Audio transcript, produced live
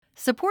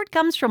Support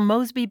comes from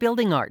Mosby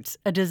Building Arts,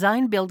 a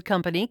design-build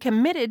company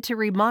committed to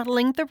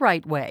remodeling the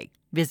right way.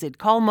 Visit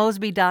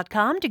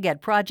callmosby.com to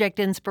get project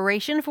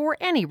inspiration for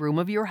any room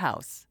of your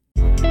house.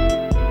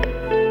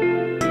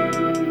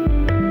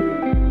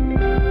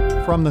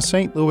 From the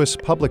St. Louis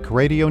Public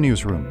Radio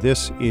Newsroom,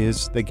 this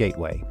is The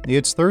Gateway.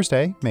 It's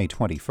Thursday, May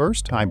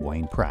 21st. I'm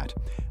Wayne Pratt.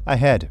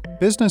 Ahead,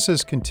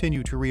 businesses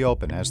continue to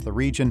reopen as the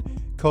region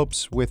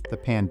copes with the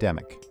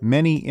pandemic.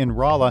 Many in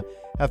Rolla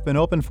have been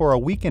open for a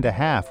week and a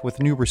half with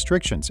new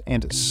restrictions,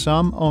 and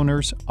some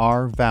owners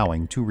are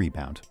vowing to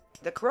rebound.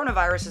 The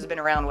coronavirus has been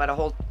around, a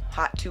whole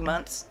hot 2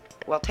 months?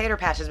 Well, Tater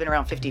Patch has been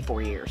around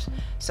 54 years,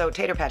 so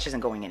Tater Patch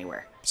isn't going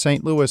anywhere.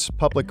 St. Louis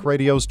Public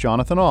Radio's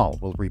Jonathan Ahl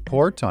will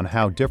report on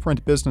how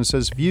different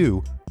businesses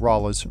view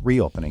Rolla's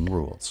reopening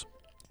rules.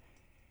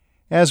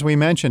 As we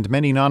mentioned,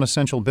 many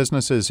non-essential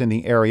businesses in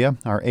the area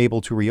are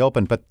able to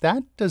reopen, but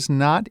that does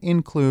not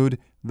include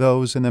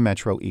those in the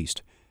Metro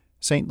East.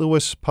 St.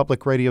 Louis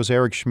Public Radio's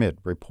Eric Schmidt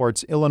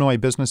reports Illinois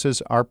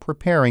businesses are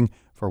preparing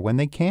for when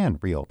they can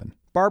reopen.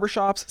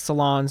 Barbershops,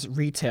 salons,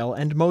 retail,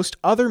 and most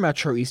other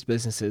Metro East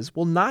businesses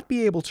will not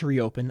be able to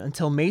reopen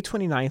until May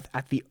 29th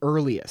at the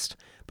earliest,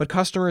 but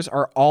customers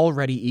are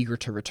already eager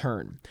to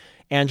return.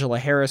 Angela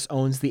Harris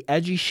owns the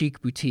Edgy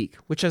Chic Boutique,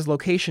 which has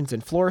locations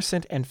in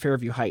Florissant and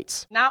Fairview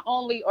Heights. Not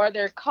only are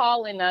they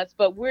calling us,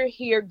 but we're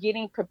here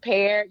getting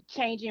prepared,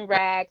 changing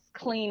rags,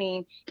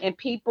 cleaning, and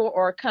people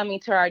are coming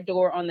to our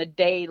door on the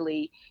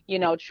daily,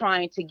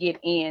 trying to get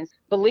in.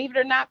 Believe it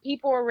or not,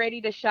 people are ready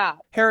to shop.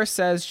 Harris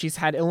says she's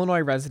had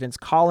Illinois residents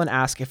call and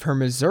ask if her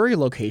Missouri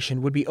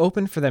location would be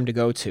open for them to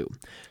go to.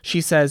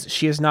 She says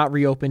she has not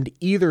reopened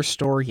either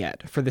store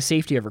yet for the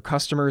safety of her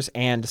customers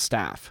and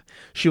staff.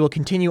 She will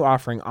continue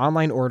offering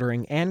online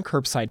ordering and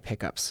curbside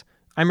pickups.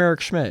 I'm Eric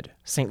Schmidt,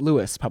 St.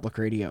 Louis Public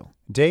Radio.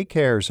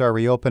 Daycares are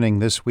reopening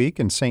this week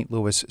in St.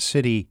 Louis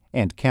City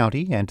and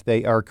County, and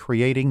they are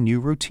creating new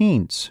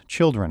routines.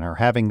 Children are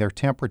having their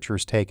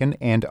temperatures taken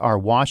and are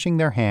washing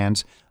their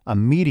hands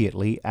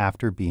immediately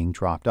after being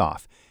dropped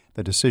off.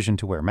 The decision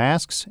to wear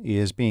masks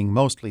is being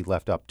mostly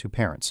left up to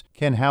parents.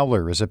 Ken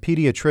Howler is a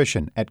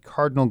pediatrician at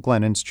Cardinal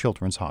Glennon's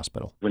Children's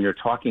Hospital. When you're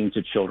talking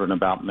to children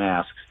about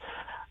masks,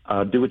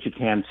 do what you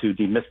can to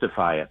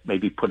demystify it.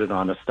 Maybe put it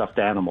on a stuffed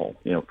animal,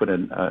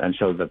 and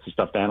show that the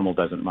stuffed animal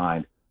doesn't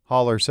mind.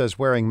 Haller says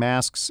wearing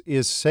masks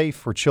is safe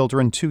for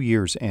children 2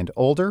 years and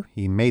older.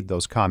 He made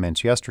those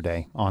comments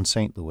yesterday on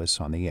St. Louis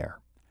on the Air.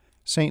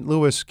 St.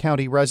 Louis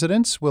County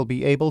residents will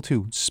be able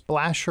to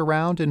splash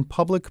around in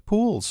public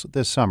pools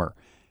this summer.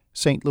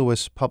 St.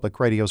 Louis Public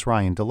Radio's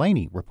Ryan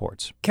Delaney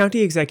reports.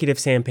 County Executive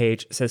Sam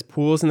Page says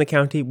pools in the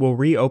county will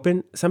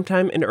reopen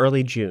sometime in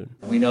early June.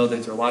 We know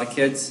that there are a lot of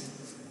kids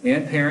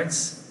and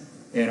parents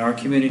in our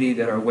community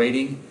that are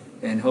waiting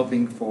and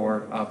hoping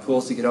for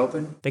pools to get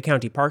open. The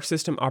county park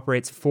system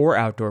operates 4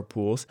 outdoor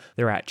pools.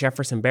 They're at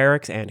Jefferson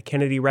Barracks and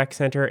Kennedy Rec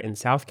Center in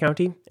South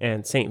County,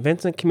 and St.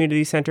 Vincent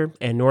Community Center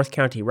and North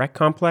County Rec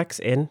Complex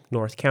in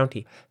North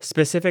County.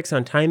 Specifics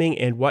on timing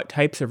and what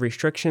types of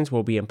restrictions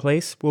will be in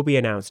place will be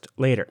announced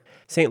later.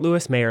 St.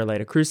 Louis Mayor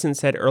Lyda Krewson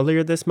said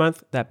earlier this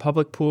month that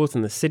public pools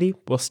in the city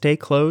will stay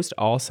closed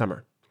all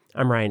summer.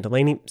 I'm Ryan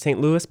Delaney,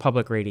 St. Louis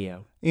Public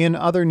Radio. In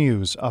other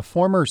news, a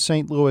former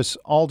St. Louis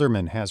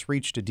alderman has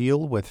reached a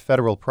deal with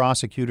federal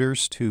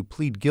prosecutors to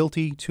plead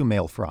guilty to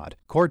mail fraud.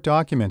 Court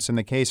documents in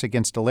the case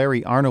against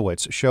Larry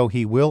Arnowitz show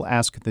he will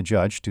ask the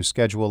judge to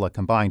schedule a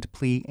combined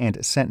plea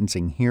and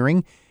sentencing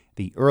hearing.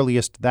 The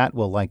earliest that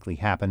will likely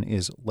happen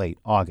is late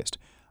August.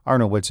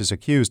 Arnowitz is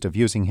accused of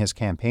using his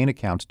campaign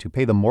account to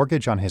pay the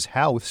mortgage on his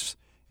house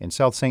in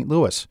South St.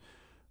 Louis.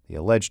 The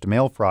alleged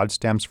mail fraud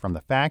stems from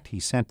the fact he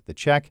sent the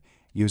check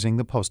using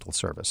the Postal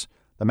Service.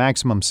 The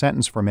maximum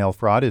sentence for mail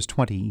fraud is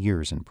 20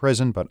 years in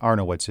prison, but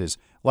Arnowitz is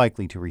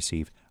likely to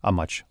receive a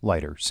much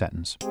lighter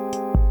sentence.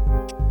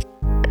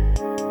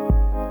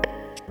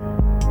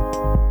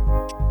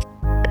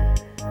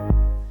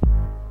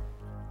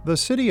 The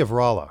city of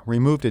Rolla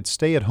removed its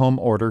stay-at-home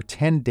order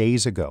 10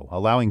 days ago,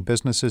 allowing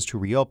businesses to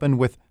reopen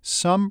with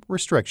some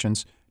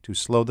restrictions to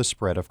slow the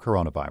spread of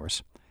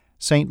coronavirus.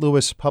 St.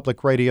 Louis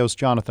Public Radio's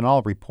Jonathan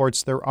Ahl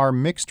reports there are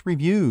mixed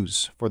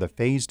reviews for the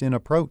phased-in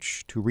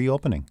approach to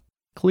reopening.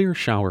 Clear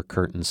shower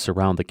curtains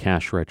surround the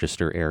cash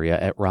register area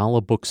at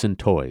Rolla Books and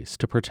Toys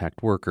to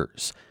protect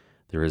workers.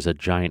 There is a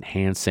giant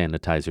hand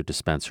sanitizer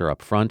dispenser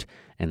up front,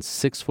 and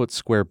 6-foot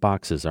square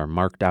boxes are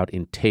marked out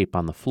in tape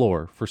on the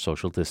floor for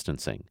social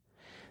distancing.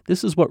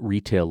 This is what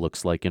retail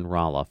looks like in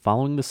Rolla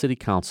following the city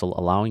council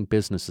allowing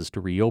businesses to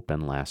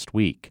reopen last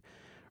week.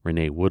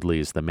 Renee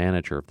Woodley is the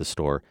manager of the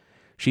store.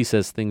 She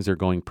says things are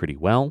going pretty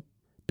well,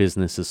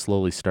 business is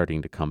slowly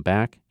starting to come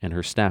back, and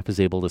her staff is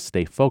able to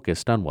stay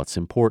focused on what's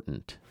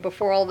important.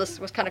 Before all this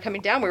was kind of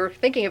coming down, we were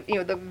thinking of,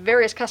 the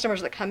various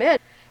customers that come in.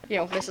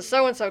 Mrs.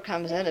 So-and-so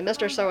comes in and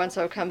Mr.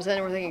 So-and-so comes in,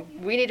 and we're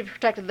thinking we need to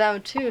protect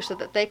them too so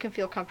that they can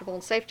feel comfortable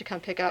and safe to come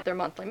pick up their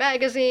monthly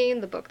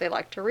magazine, the book they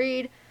like to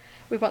read.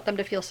 We want them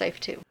to feel safe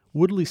too.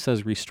 Woodley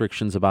says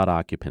restrictions about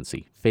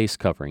occupancy, face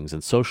coverings,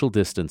 and social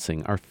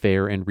distancing are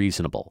fair and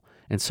reasonable,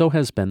 and so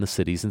has been the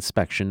city's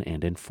inspection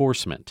and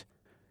enforcement.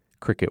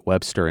 Cricket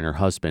Webster and her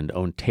husband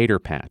own Tater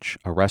Patch,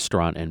 a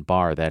restaurant and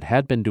bar that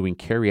had been doing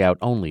carry-out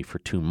only for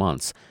 2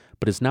 months,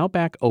 but is now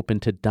back open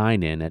to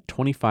dine-in at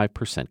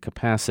 25%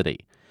 capacity.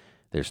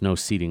 There's no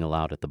seating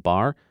allowed at the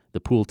bar, the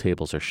pool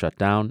tables are shut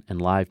down,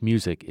 and live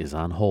music is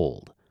on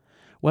hold.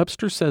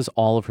 Webster says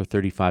all of her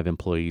 35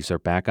 employees are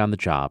back on the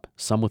job,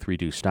 some with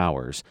reduced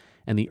hours,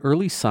 and the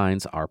early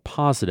signs are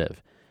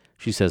positive.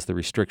 She says the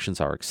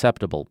restrictions are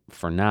acceptable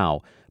for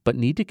now, but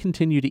need to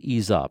continue to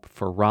ease up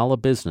for Rolla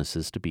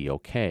businesses to be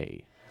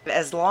okay.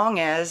 As long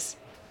as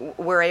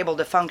we're able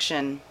to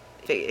function,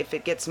 if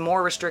it gets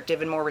more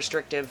restrictive,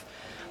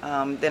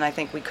 then I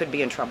think we could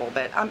be in trouble.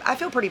 But I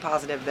feel pretty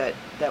positive that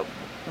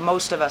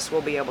most of us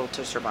will be able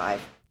to survive.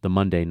 The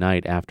Monday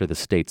night after the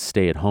state's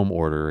stay-at-home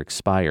order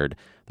expired,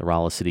 the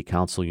Rolla City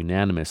Council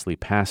unanimously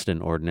passed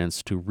an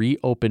ordinance to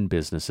reopen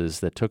businesses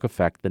that took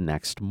effect the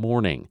next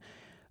morning.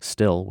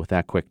 Still, with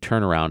that quick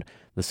turnaround,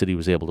 the city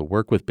was able to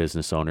work with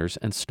business owners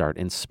and start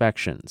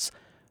inspections.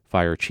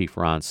 Fire Chief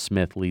Ron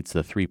Smith leads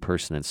the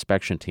 3-person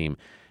inspection team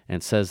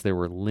and says there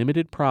were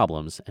limited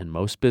problems and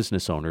most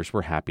business owners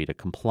were happy to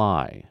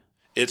comply.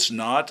 It's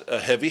not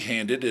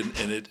heavy-handed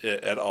in it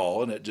at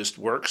all, and it just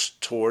works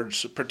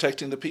towards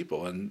protecting the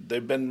people, and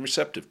they've been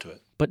receptive to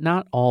it. But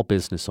not all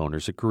business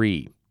owners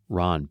agree.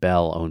 Ron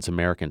Bell owns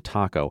American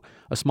Taco,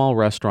 a small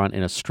restaurant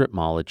in a strip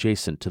mall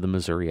adjacent to the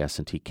Missouri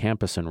S&T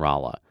campus in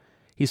Rolla.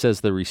 He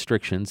says the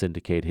restrictions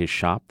indicate his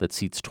shop that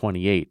seats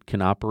 28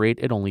 can operate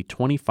at only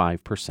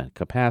 25%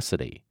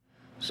 capacity.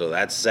 So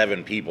that's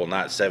 7 people,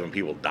 not 7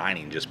 people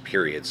dining, just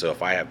period. So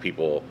if I have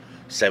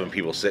 7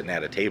 people sitting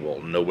at a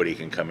table, nobody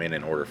can come in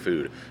and order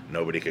food.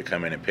 Nobody could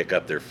come in and pick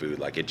up their food.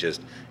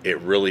 It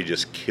really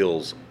just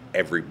kills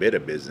every bit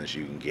of business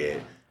you can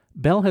get.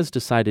 Bell has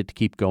decided to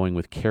keep going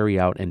with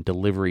carry-out and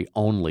delivery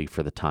only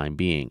for the time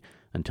being,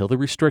 until the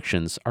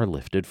restrictions are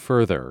lifted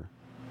further.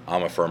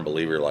 I'm a firm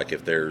believer,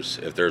 if there's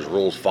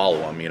rules, follow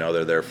them.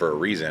 They're there for a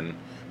reason,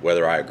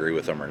 whether I agree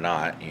with them or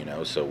not.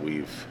 So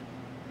we've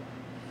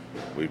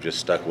just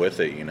stuck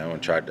with it,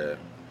 and tried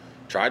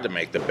to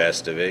make the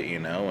best of it,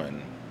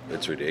 and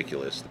it's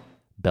ridiculous.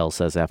 Bell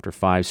says after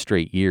 5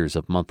 straight years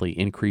of monthly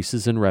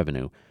increases in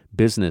revenue,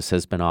 business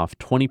has been off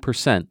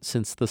 20%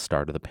 since the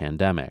start of the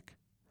pandemic.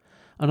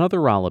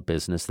 Another Rolla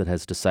business that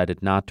has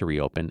decided not to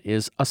reopen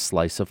is A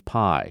Slice of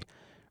Pie.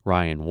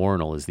 Ryan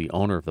Warnell is the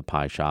owner of the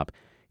pie shop.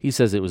 He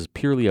says it was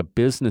purely a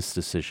business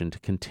decision to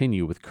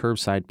continue with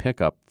curbside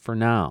pickup for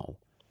now.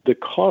 The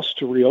cost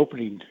to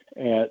reopening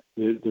at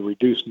the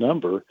reduced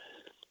number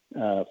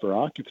for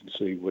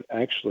occupancy would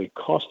actually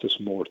cost us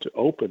more to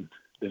open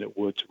than it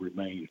would to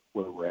remain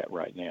where we're at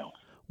right now.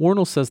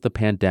 Warnell says the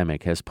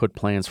pandemic has put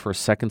plans for a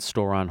second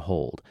store on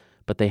hold,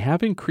 but they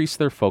have increased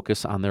their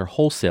focus on their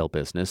wholesale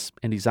business,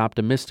 and he's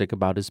optimistic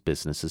about his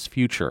business's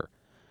future.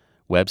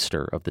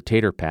 Webster of the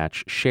Tater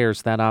Patch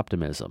shares that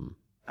optimism.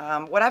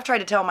 What I've tried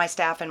to tell my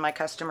staff and my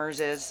customers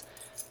is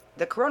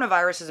the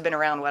coronavirus has been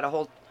around, a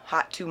whole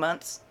hot 2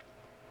 months?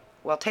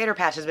 Well, Tater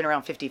Patch has been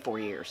around 54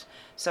 years,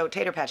 so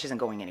Tater Patch isn't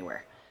going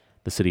anywhere.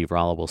 The city of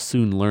Rolla will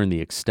soon learn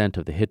the extent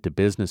of the hit to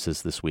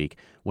businesses this week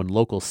when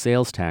local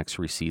sales tax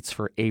receipts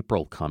for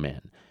April come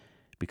in.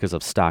 Because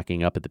of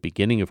stocking up at the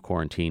beginning of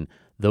quarantine,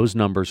 those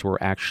numbers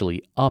were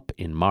actually up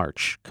in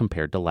March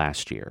compared to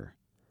last year.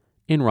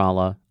 In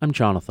Rolla, I'm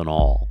Jonathan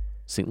Ahl,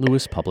 St.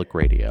 Louis Public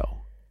Radio.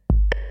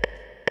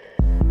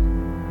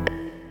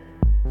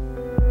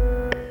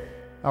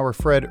 Our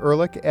Fred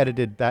Ehrlich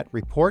edited that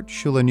report.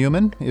 Shula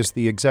Newman is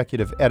the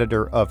executive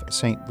editor of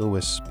St.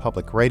 Louis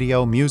Public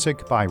Radio.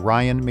 Music by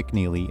Ryan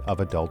McNeely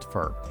of Adult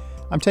Fur.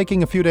 I'm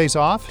taking a few days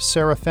off.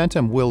 Sarah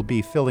Fenton will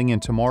be filling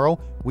in tomorrow.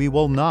 We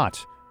will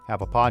not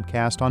have a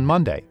podcast on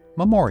Monday,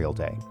 Memorial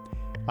Day.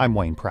 I'm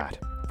Wayne Pratt.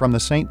 From the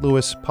St.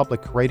 Louis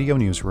Public Radio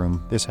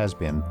Newsroom, this has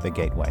been The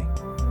Gateway.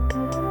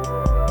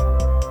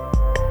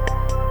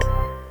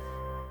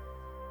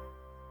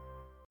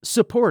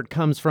 Support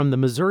comes from the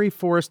Missouri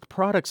Forest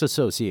Products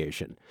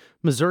Association.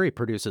 Missouri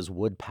produces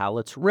wood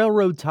pallets,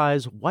 railroad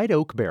ties, white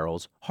oak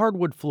barrels,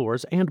 hardwood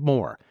floors, and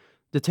more.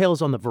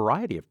 Details on the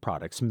variety of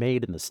products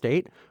made in the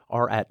state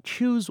are at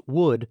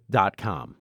choosewood.com.